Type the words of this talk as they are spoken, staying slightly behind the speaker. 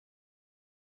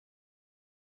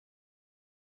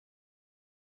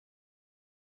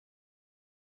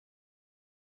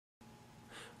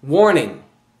Warning: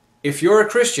 if you're a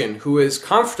Christian who is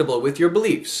comfortable with your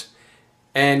beliefs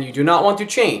and you do not want to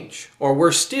change, or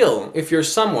worse still, if you're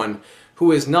someone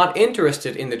who is not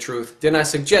interested in the truth, then I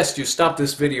suggest you stop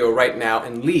this video right now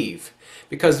and leave.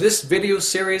 Because this video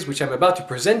series which I'm about to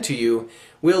present to you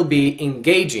will be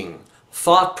engaging,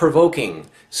 thought-provoking,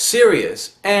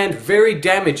 serious, and very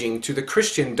damaging to the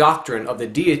Christian doctrine of the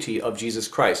deity of Jesus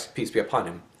Christ, peace be upon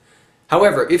him.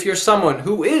 However, if you're someone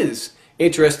who is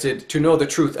interested to know the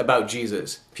truth about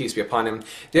Jesus, peace be upon him,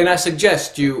 then I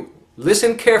suggest you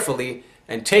listen carefully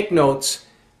and take notes,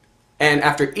 and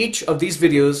after each of these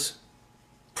videos,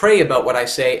 pray about what I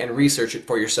say and research it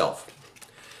for yourself.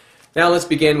 Now let's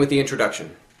begin with the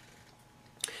introduction.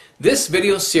 This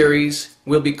video series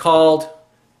will be called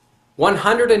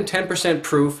 110%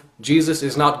 Proof Jesus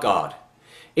is Not God.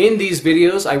 In these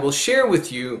videos, I will share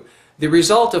with you the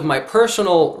result of my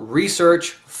personal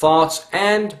research, thoughts,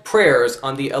 and prayers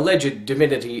on the alleged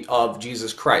divinity of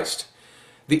Jesus Christ,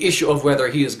 the issue of whether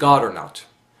he is God or not.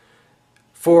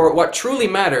 For what truly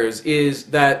matters is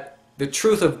that the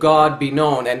truth of God be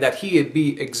known and that he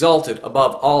be exalted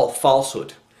above all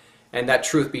falsehood, and that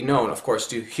truth be known, of course,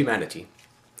 to humanity.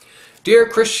 Dear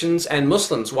Christians and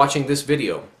Muslims watching this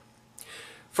video,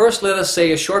 first let us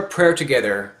say a short prayer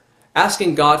together,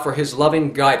 asking God for his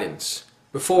loving guidance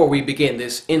before we begin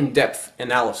this in-depth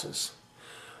analysis.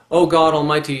 O God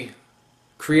Almighty,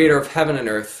 Creator of heaven and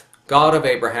earth, God of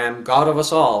Abraham, God of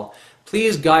us all,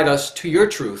 please guide us to your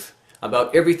truth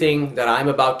about everything that I'm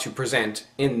about to present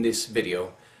in this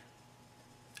video.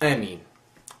 Ameen.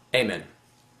 Amen.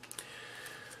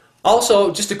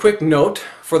 Also, just a quick note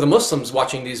for the Muslims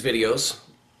watching these videos.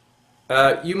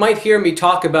 You might hear me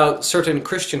talk about certain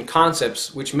Christian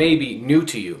concepts which may be new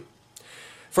to you.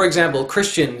 For example,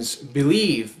 Christians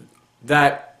believe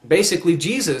that basically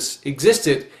Jesus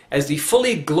existed as the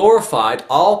fully glorified,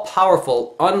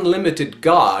 all-powerful, unlimited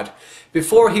God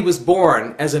before he was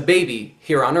born as a baby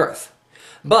here on earth.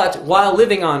 But while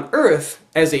living on earth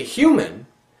as a human,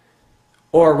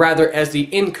 or rather as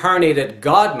the incarnated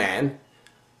God-man,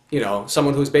 you know,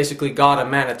 someone who's basically God and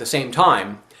man at the same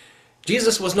time,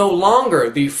 Jesus was no longer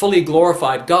the fully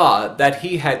glorified God that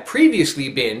he had previously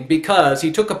been because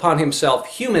he took upon himself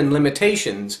human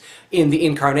limitations in the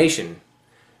incarnation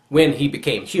when he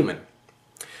became human.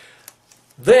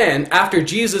 Then, after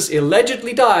Jesus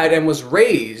allegedly died and was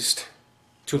raised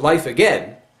to life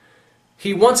again,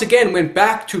 he once again went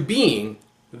back to being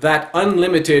that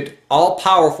unlimited,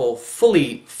 all-powerful,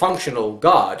 fully functional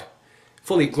God,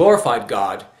 fully glorified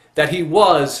God that he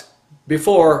was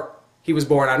before he was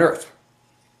born on earth.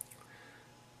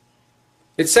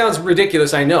 It sounds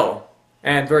ridiculous, I know,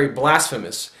 and very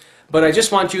blasphemous, but I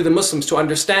just want you, the Muslims, to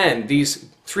understand these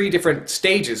three different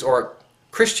stages or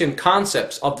Christian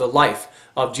concepts of the life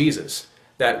of Jesus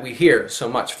that we hear so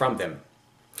much from them.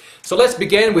 So let's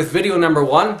begin with video number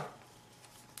 1.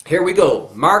 Here we go.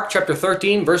 Mark chapter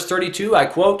 13, verse 32, I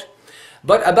quote,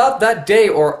 "But about that day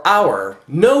or hour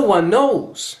no one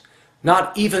knows,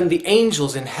 not even the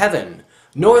angels in heaven,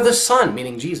 nor the Son,"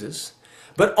 meaning Jesus,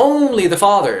 "but only the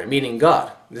Father," meaning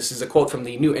God. This is a quote from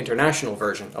the New International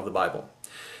Version of the Bible.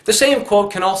 The same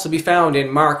quote can also be found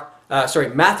in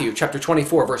Matthew chapter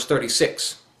 24, verse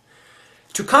 36.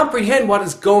 To comprehend what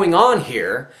is going on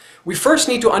here, we first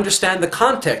need to understand the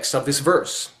context of this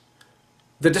verse.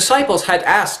 The disciples had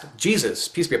asked Jesus,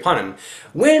 peace be upon him,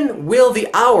 when will the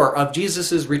hour of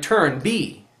Jesus' return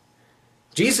be?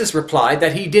 Jesus replied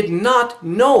that he did not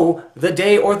know the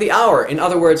day or the hour. In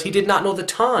other words, he did not know the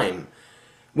time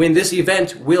when this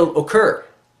event will occur.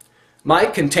 My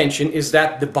contention is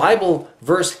that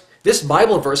this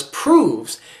Bible verse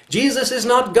proves Jesus is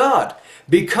not God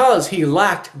because he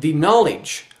lacked the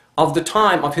knowledge of the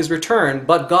time of his return,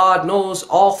 but God knows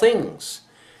all things.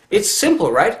 It's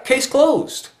simple, right? Case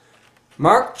closed.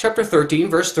 Mark chapter 13,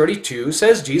 verse 32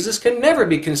 says Jesus can never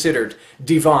be considered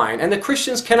divine, and the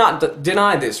Christians cannot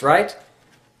deny this, right?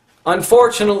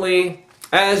 Unfortunately,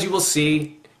 as you will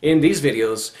see in these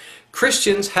videos,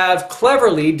 Christians have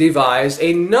cleverly devised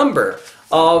a number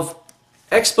of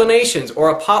explanations, or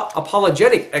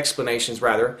apologetic explanations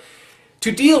rather,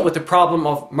 to deal with the problem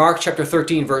of Mark chapter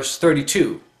 13, verse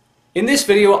 32. In this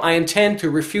video, I intend to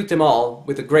refute them all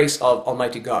with the grace of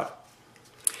Almighty God.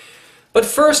 But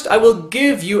first, I will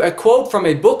give you a quote from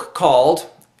a book called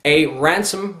A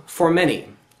Ransom for Many,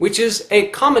 which is a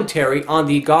commentary on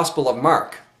the Gospel of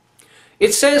Mark.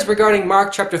 It says regarding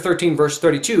Mark chapter 13, verse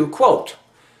 32, quote,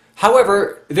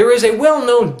 "However, there is a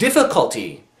well-known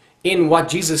difficulty in what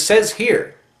Jesus says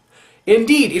here.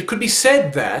 Indeed, it could be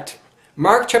said that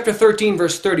Mark chapter 13,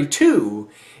 verse 32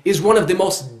 is one of the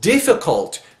most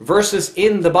difficult verses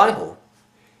in the Bible.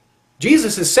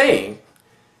 Jesus is saying,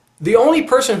 the only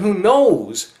person who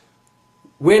knows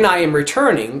when I am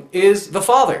returning is the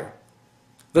Father.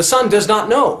 The Son does not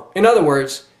know. In other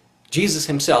words, Jesus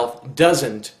himself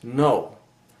doesn't know.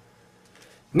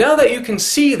 Now that you can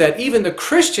see that even the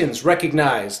Christians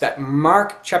recognize that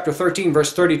Mark chapter 13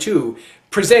 verse 32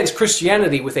 presents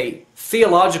Christianity with a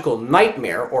theological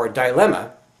nightmare or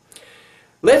dilemma,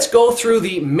 let's go through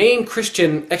the main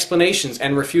Christian explanations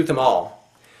and refute them all.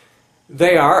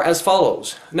 They are as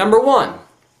follows. Number one,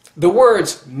 the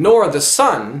words "nor the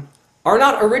Son" are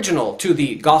not original to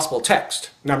the gospel text.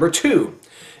 Number two,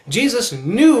 Jesus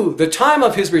knew the time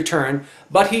of his return,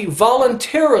 but he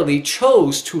voluntarily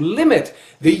chose to limit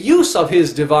the use of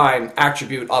his divine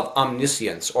attribute of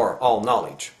omniscience or all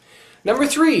knowledge. Number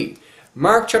three,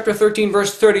 Mark chapter 13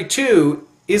 verse 32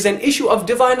 is an issue of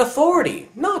divine authority,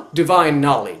 not divine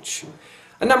knowledge.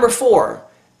 And number four,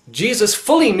 Jesus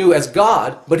fully knew as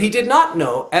God, but he did not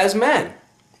know as man.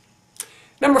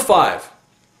 Number five,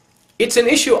 it's an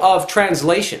issue of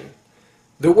translation.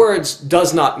 The words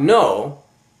 "does not know"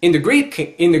 in the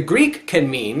Greek can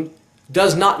mean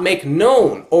 "does not make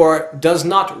known" or "does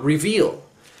not reveal."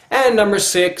 And number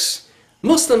six,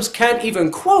 Muslims can't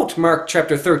even quote Mark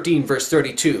chapter 13 verse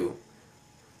 32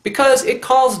 because it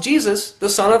calls Jesus the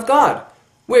Son of God,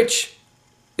 which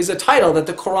is a title that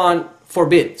the Quran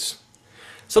forbids.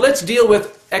 So let's deal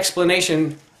with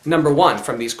explanation number one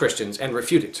from these Christians and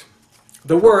refute it.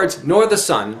 The words "nor the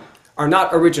Son" are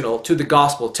not original to the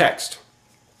gospel text.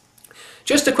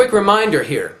 Just a quick reminder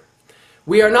here.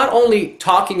 We are not only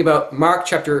talking about Mark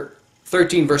chapter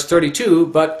 13 verse 32,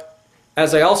 but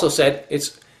as I also said,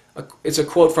 it's a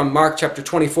quote from Mark chapter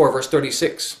 24 verse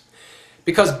 36.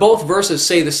 Because both verses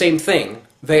say the same thing,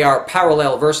 they are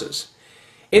parallel verses.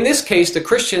 In this case, the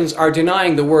Christians are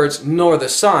denying the words "nor the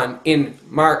Son" in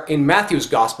Matthew's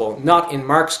gospel, not in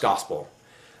Mark's gospel.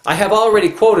 I have already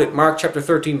quoted Mark chapter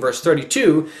 13 verse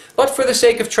 32, but for the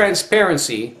sake of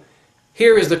transparency,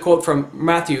 here is the quote from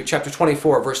Matthew chapter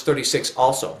 24 verse 36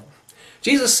 also.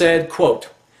 Jesus said, quote,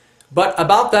 "But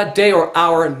about that day or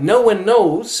hour no one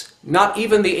knows, not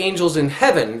even the angels in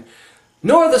heaven,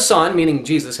 nor the Son," meaning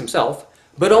Jesus himself,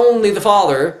 "but only the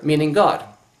Father," meaning God.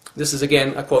 This is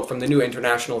again a quote from the New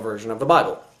International Version of the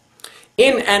Bible.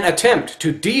 In an attempt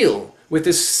to deal with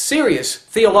this serious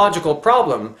theological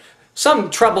problem, some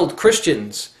troubled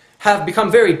Christians have become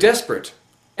very desperate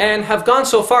and have gone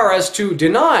so far as to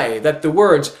deny that the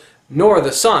words "nor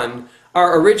the Son"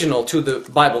 are original to the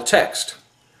Bible text,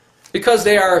 because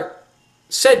they are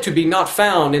said to be not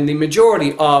found in the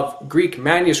majority of Greek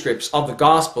manuscripts of the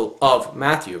Gospel of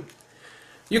Matthew.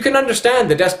 You can understand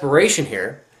the desperation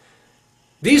here.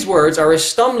 These words are a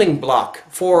stumbling block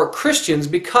for Christians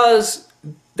because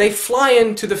they fly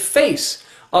into the face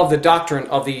of the doctrine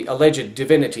of the alleged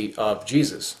divinity of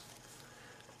Jesus.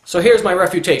 So here's my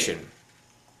refutation.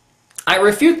 I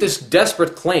refute this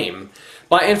desperate claim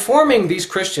by informing these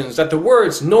Christians that the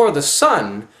words "nor the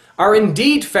Son" are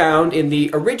indeed found in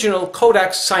the original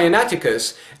Codex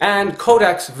Sinaiticus and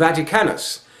Codex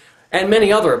Vaticanus and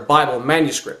many other Bible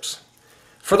manuscripts.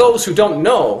 For those who don't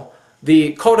know,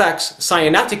 the Codex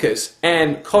Sinaiticus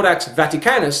and Codex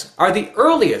Vaticanus are the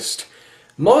earliest,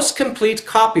 most complete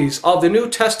copies of the New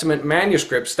Testament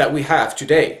manuscripts that we have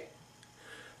today.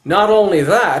 Not only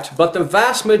that, but the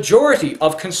vast majority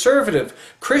of conservative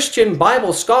Christian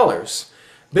Bible scholars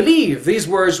believe these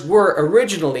words were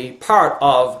originally part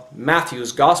of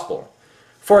Matthew's Gospel.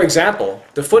 For example,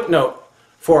 the footnote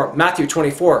for Matthew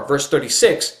 24 verse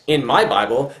 36 in my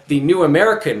Bible, the New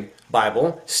American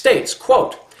Bible, states,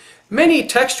 quote, "Many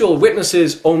textual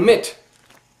witnesses omit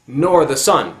 'nor the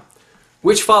Son,'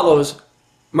 which follows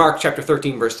Mark chapter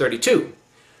 13 verse 32.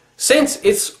 Since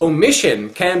its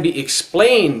omission can be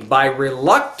explained by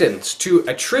reluctance to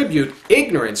attribute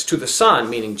ignorance to the Son,"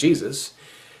 meaning Jesus,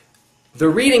 "the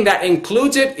reading that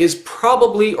includes it is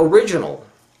probably original."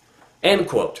 End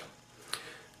quote.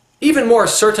 Even more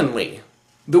certainly,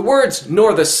 the words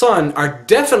 "nor the Son" are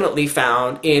definitely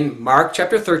found in Mark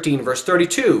chapter 13 verse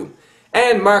 32,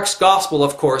 and Mark's Gospel,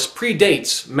 of course,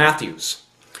 predates Matthew's.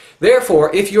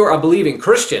 Therefore, if you're a believing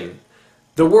Christian,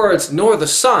 the words "nor the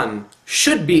Son"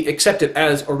 should be accepted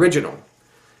as original.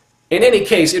 In any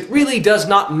case, it really does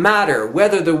not matter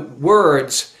whether the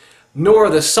words "nor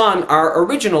the Son" are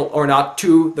original or not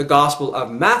to the Gospel of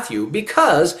Matthew,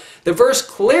 because the verse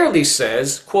clearly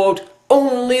says, quote,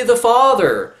 "Only the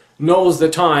Father knows the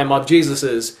time of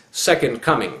Jesus' second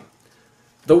coming."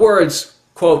 The words,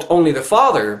 quote, "only the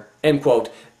Father," end quote,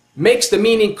 makes the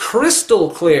meaning crystal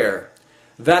clear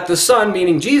that the Son,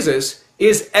 meaning Jesus,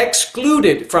 is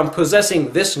excluded from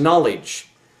possessing this knowledge.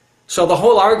 So the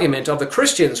whole argument of the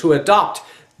Christians who adopt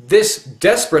this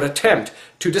desperate attempt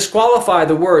to disqualify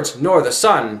the words "nor the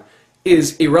Son"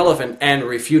 is irrelevant and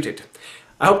refuted.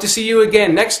 I hope to see you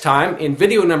again next time in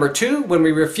video number 2 when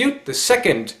we refute the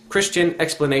second Christian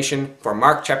explanation for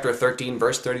Mark chapter 13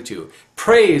 verse 32.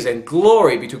 Praise and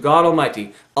glory be to God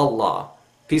Almighty, Allah.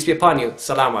 Peace be upon you.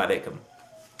 Assalamu alaikum.